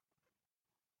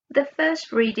The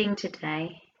first reading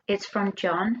today is from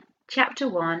John chapter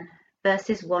 1,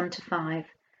 verses 1 to 5.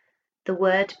 The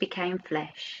Word became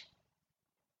flesh.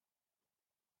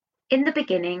 In the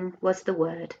beginning was the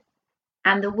Word,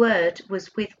 and the Word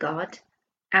was with God,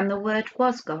 and the Word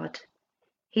was God.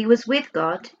 He was with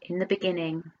God in the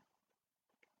beginning.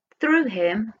 Through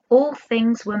him all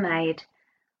things were made.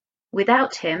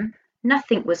 Without him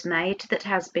nothing was made that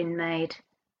has been made.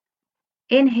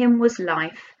 In him was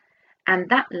life, and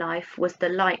that life was the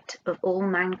light of all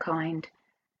mankind.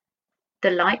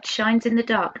 The light shines in the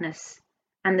darkness,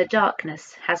 and the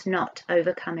darkness has not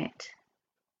overcome it.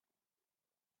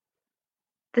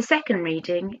 The second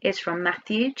reading is from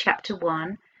Matthew chapter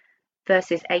 1,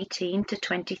 verses 18 to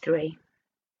 23.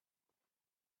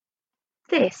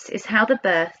 This is how the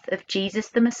birth of Jesus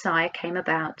the Messiah came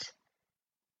about.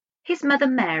 His mother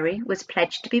Mary was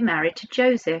pledged to be married to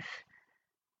Joseph,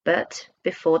 but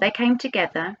before they came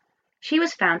together, she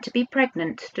was found to be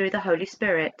pregnant through the Holy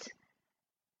Spirit.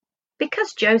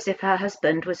 Because Joseph, her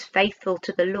husband, was faithful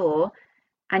to the law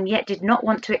and yet did not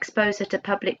want to expose her to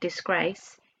public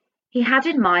disgrace, he had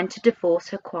in mind to divorce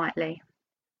her quietly.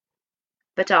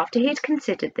 But after he had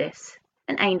considered this,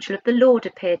 an angel of the Lord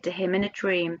appeared to him in a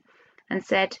dream and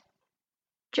said,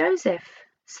 "Joseph,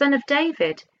 son of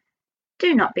David,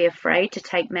 do not be afraid to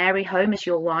take Mary home as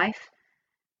your wife,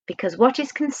 because what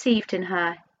is conceived in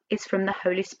her is from the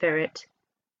Holy Spirit.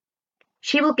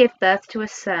 She will give birth to a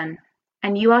son,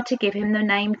 and you are to give him the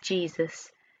name Jesus,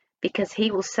 because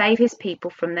he will save his people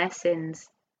from their sins."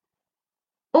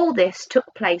 All this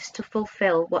took place to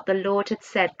fulfill what the Lord had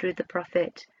said through the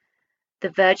prophet. The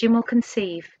virgin will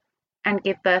conceive and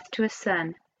give birth to a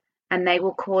son, and they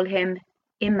will call him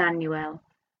Emmanuel,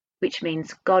 which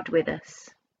means God with us.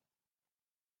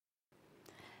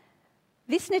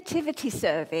 This nativity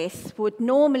service would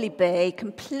normally be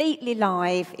completely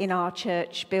live in our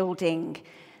church building,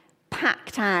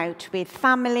 packed out with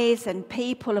families and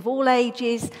people of all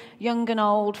ages, young and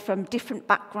old, from different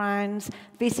backgrounds,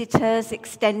 visitors,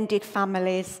 extended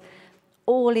families,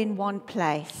 all in one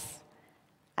place.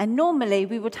 And normally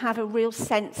we would have a real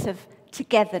sense of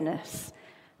togetherness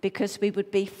because we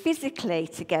would be physically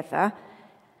together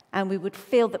and we would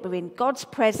feel that we're in God's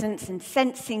presence and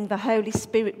sensing the Holy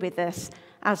Spirit with us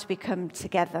as we come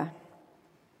together.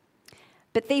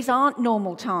 But these aren't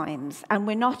normal times, and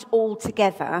we're not all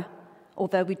together,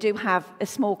 although we do have a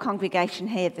small congregation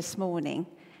here this morning.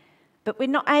 But we're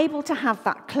not able to have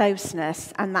that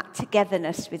closeness and that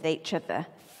togetherness with each other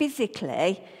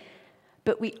physically,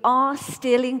 but we are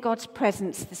still in God's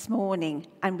presence this morning,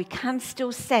 and we can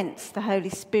still sense the Holy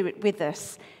Spirit with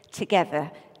us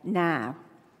together now.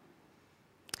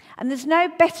 And there's no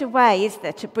better way, is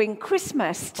there, to bring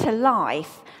Christmas to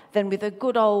life than with a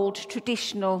good old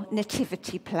traditional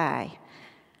nativity play.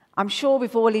 I'm sure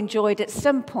we've all enjoyed at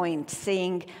some point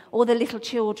seeing all the little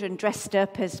children dressed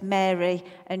up as Mary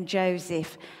and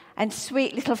Joseph, and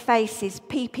sweet little faces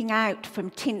peeping out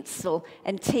from tinsel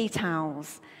and tea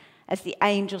towels as the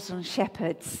angels and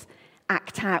shepherds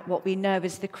act out what we know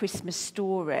as the Christmas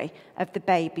story of the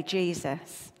baby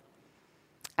Jesus.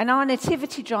 And our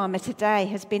nativity drama today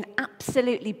has been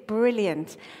absolutely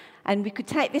brilliant, and we could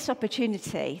take this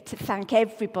opportunity to thank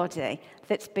everybody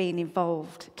that's been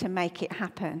involved to make it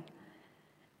happen.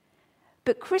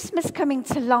 But Christmas coming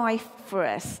to life for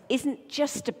us isn't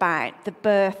just about the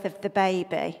birth of the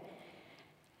baby.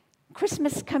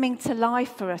 Christmas coming to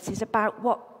life for us is about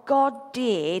what God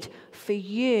did for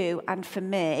you and for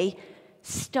me,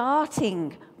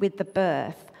 starting with the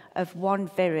birth of one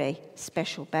very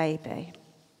special baby.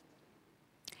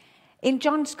 In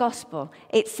John's Gospel,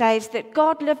 it says that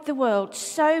God loved the world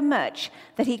so much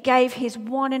that he gave his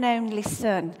one and only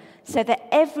Son, so that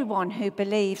everyone who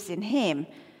believes in him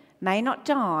may not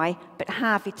die, but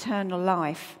have eternal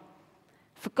life.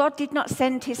 For God did not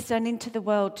send his Son into the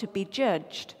world to be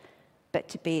judged, but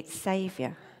to be its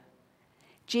Saviour.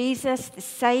 Jesus, the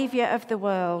Saviour of the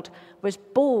world, was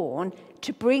born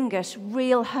to bring us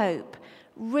real hope,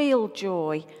 real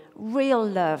joy, real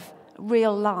love,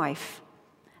 real life.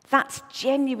 That's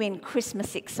genuine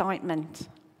Christmas excitement.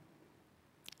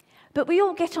 But we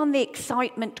all get on the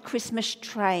excitement Christmas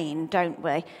train, don't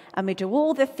we? And we do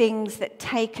all the things that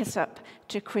take us up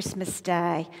to Christmas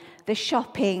Day. The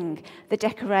shopping, the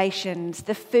decorations,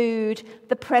 the food,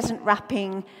 the present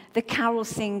wrapping, the carol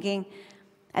singing.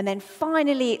 And then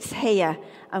finally it's here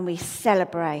and we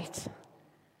celebrate.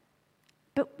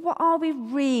 But what are we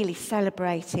really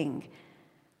celebrating?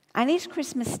 And is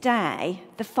Christmas Day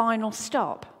the final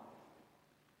stop?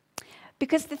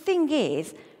 Because the thing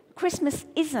is, Christmas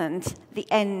isn't the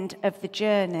end of the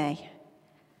journey.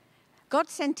 God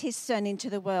sent his son into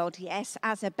the world, yes,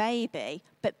 as a baby,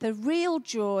 but the real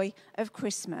joy of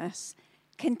Christmas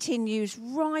continues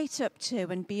right up to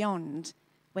and beyond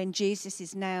when Jesus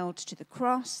is nailed to the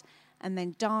cross and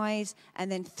then dies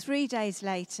and then 3 days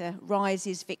later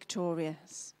rises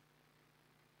victorious.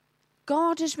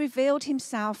 God has revealed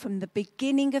himself from the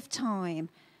beginning of time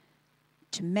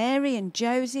to Mary and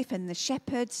Joseph and the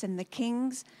shepherds and the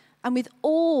kings and with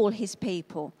all his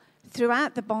people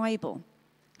throughout the Bible,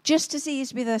 just as he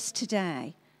is with us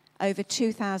today, over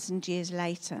 2,000 years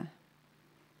later.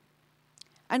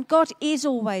 And God is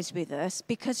always with us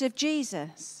because of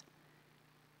Jesus.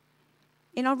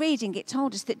 In our reading, it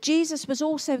told us that Jesus was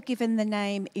also given the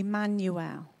name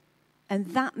Emmanuel, and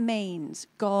that means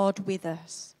God with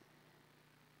us.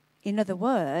 In other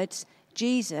words,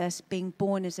 Jesus, being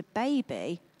born as a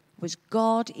baby, was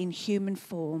God in human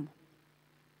form.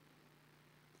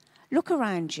 Look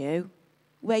around you,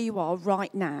 where you are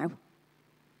right now,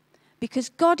 because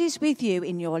God is with you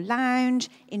in your lounge,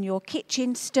 in your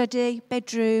kitchen, study,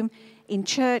 bedroom, in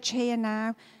church here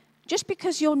now. Just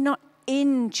because you're not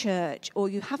in church or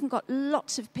you haven't got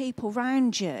lots of people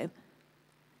around you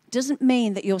doesn't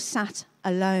mean that you're sat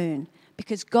alone,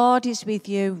 because God is with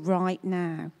you right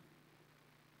now.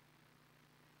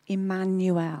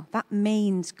 Emmanuel, that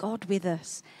means God with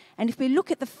us. And if we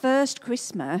look at the first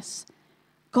Christmas,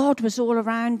 God was all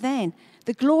around then.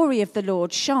 The glory of the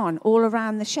Lord shone all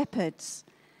around the shepherds.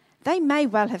 They may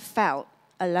well have felt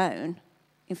alone.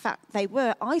 In fact, they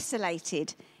were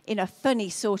isolated in a funny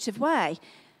sort of way,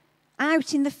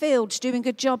 out in the fields doing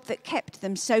a job that kept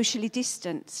them socially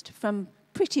distanced from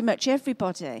pretty much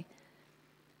everybody.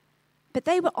 But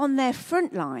they were on their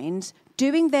front lines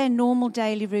doing their normal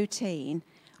daily routine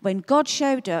when God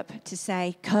showed up to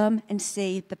say, "Come and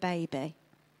see the baby."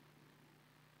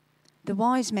 The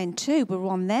wise men too were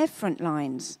on their front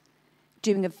lines,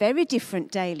 doing a very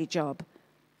different daily job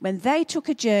when they took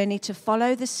a journey to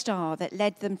follow the star that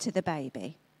led them to the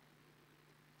baby.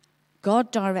 God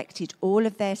directed all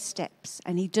of their steps,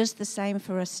 and he does the same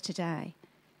for us today.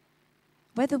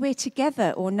 Whether we're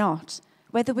together or not,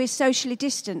 whether we're socially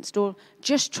distanced or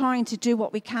just trying to do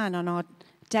what we can on our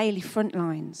daily front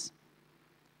lines,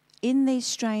 in these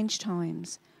strange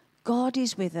times, God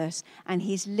is with us and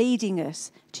he's leading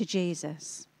us to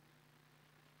Jesus.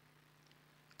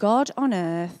 God on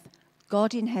earth,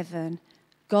 God in heaven,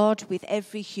 God with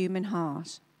every human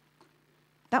heart.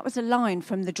 That was a line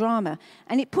from the drama,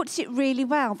 and it puts it really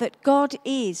well that God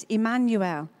is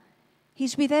Emmanuel.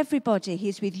 He's with everybody.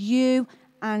 He's with you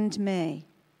and me.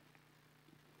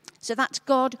 So that's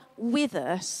God with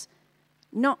us,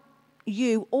 not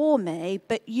you or me,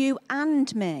 but you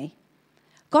and me.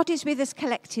 God is with us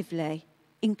collectively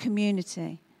in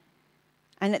community.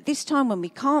 And at this time when we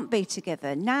can't be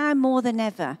together, now more than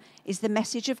ever, is the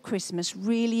message of Christmas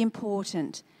really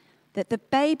important, that the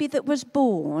baby that was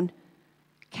born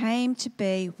came to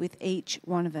be with each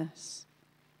one of us.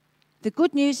 The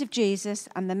good news of Jesus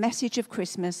and the message of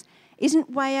Christmas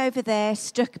isn't way over there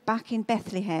stuck back in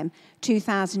Bethlehem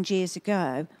 2,000 years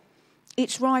ago.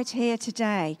 It's right here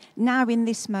today, now in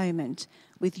this moment,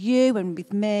 with you and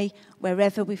with me,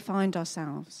 wherever we find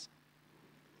ourselves.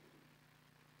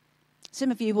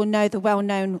 Some of you will know the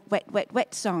well-known Wet, Wet,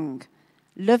 Wet song.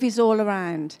 Love is all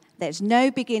around. There's no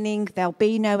beginning, there'll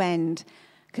be no end,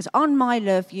 because on my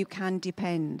love you can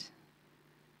depend.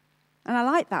 And I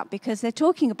like that because they're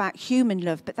talking about human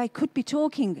love, but they could be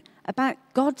talking about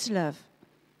God's love.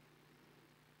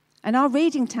 And our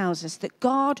reading tells us that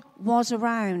God was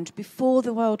around before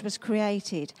the world was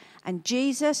created, and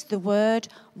Jesus, the Word,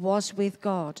 was with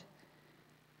God.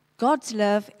 God's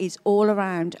love is all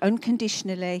around,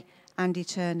 unconditionally and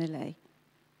eternally.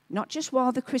 Not just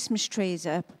while the Christmas tree is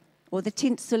up, or the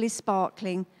tinsel is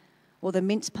sparkling, or the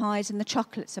mince pies and the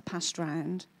chocolates are passed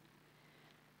round.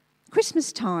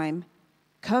 Christmas time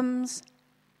comes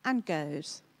and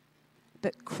goes,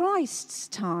 but Christ's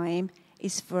time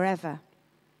is forever.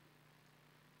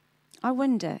 I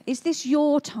wonder, is this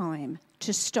your time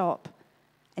to stop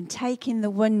and take in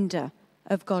the wonder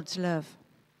of God's love?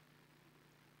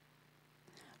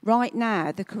 Right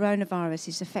now, the coronavirus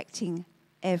is affecting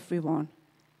everyone,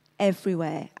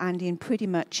 everywhere, and in pretty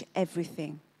much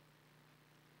everything.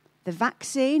 The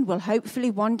vaccine will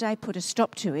hopefully one day put a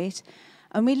stop to it,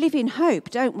 and we live in hope,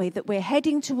 don't we, that we're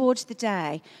heading towards the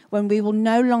day when we will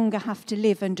no longer have to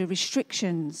live under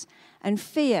restrictions and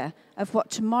fear of what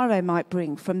tomorrow might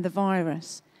bring from the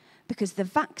virus, because the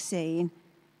vaccine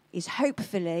is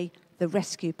hopefully the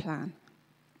rescue plan.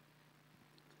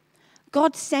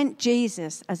 God sent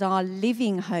Jesus as our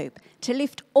living hope to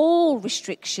lift all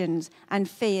restrictions and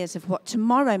fears of what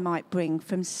tomorrow might bring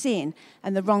from sin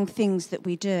and the wrong things that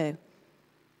we do.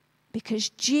 Because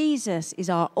Jesus is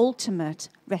our ultimate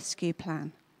rescue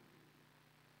plan.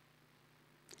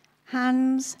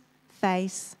 Hands,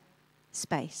 face,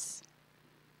 space.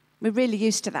 We're really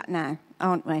used to that now,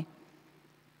 aren't we?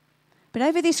 But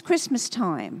over this Christmas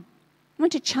time, I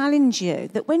want to challenge you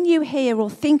that when you hear or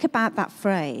think about that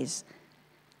phrase,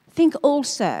 think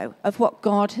also of what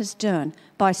God has done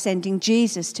by sending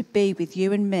Jesus to be with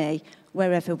you and me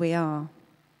wherever we are.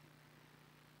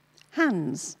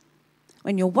 Hands.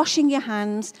 When you're washing your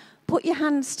hands, put your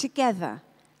hands together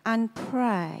and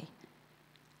pray.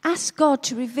 Ask God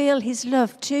to reveal his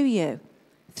love to you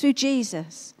through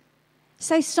Jesus.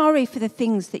 Say sorry for the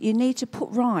things that you need to put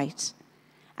right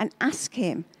and ask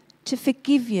him to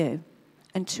forgive you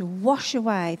and to wash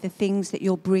away the things that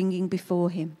you're bringing before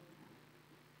him.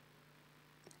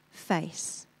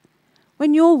 Face.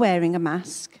 When you're wearing a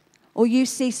mask or you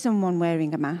see someone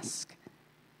wearing a mask,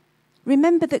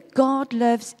 remember that God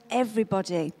loves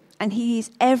everybody and he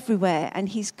is everywhere and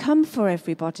he's come for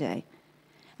everybody.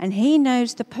 And he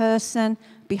knows the person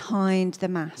behind the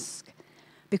mask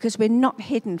because we're not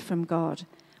hidden from God.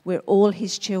 We're all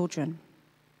his children.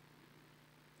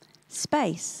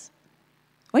 Space.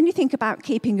 When you think about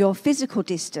keeping your physical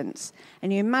distance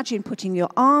and you imagine putting your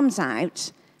arms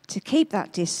out to keep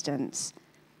that distance,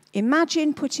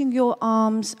 imagine putting your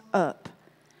arms up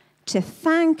to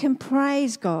thank and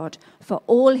praise God for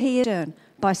all he has done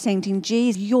by sending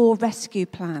Jesus, your rescue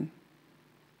plan.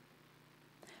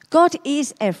 God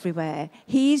is everywhere.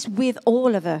 He's with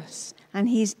all of us and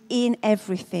he's in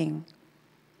everything.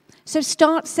 So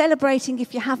start celebrating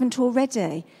if you haven't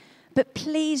already. But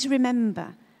please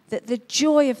remember that the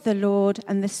joy of the Lord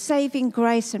and the saving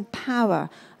grace and power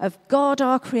of God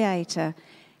our Creator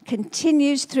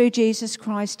continues through Jesus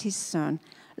Christ, his Son,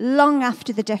 long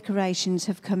after the decorations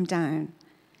have come down.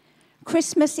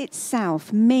 Christmas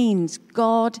itself means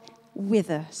God with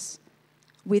us,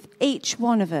 with each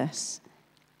one of us,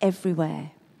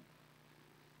 everywhere.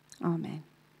 Amen.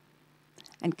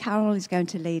 And Carol is going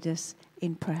to lead us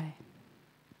in prayer.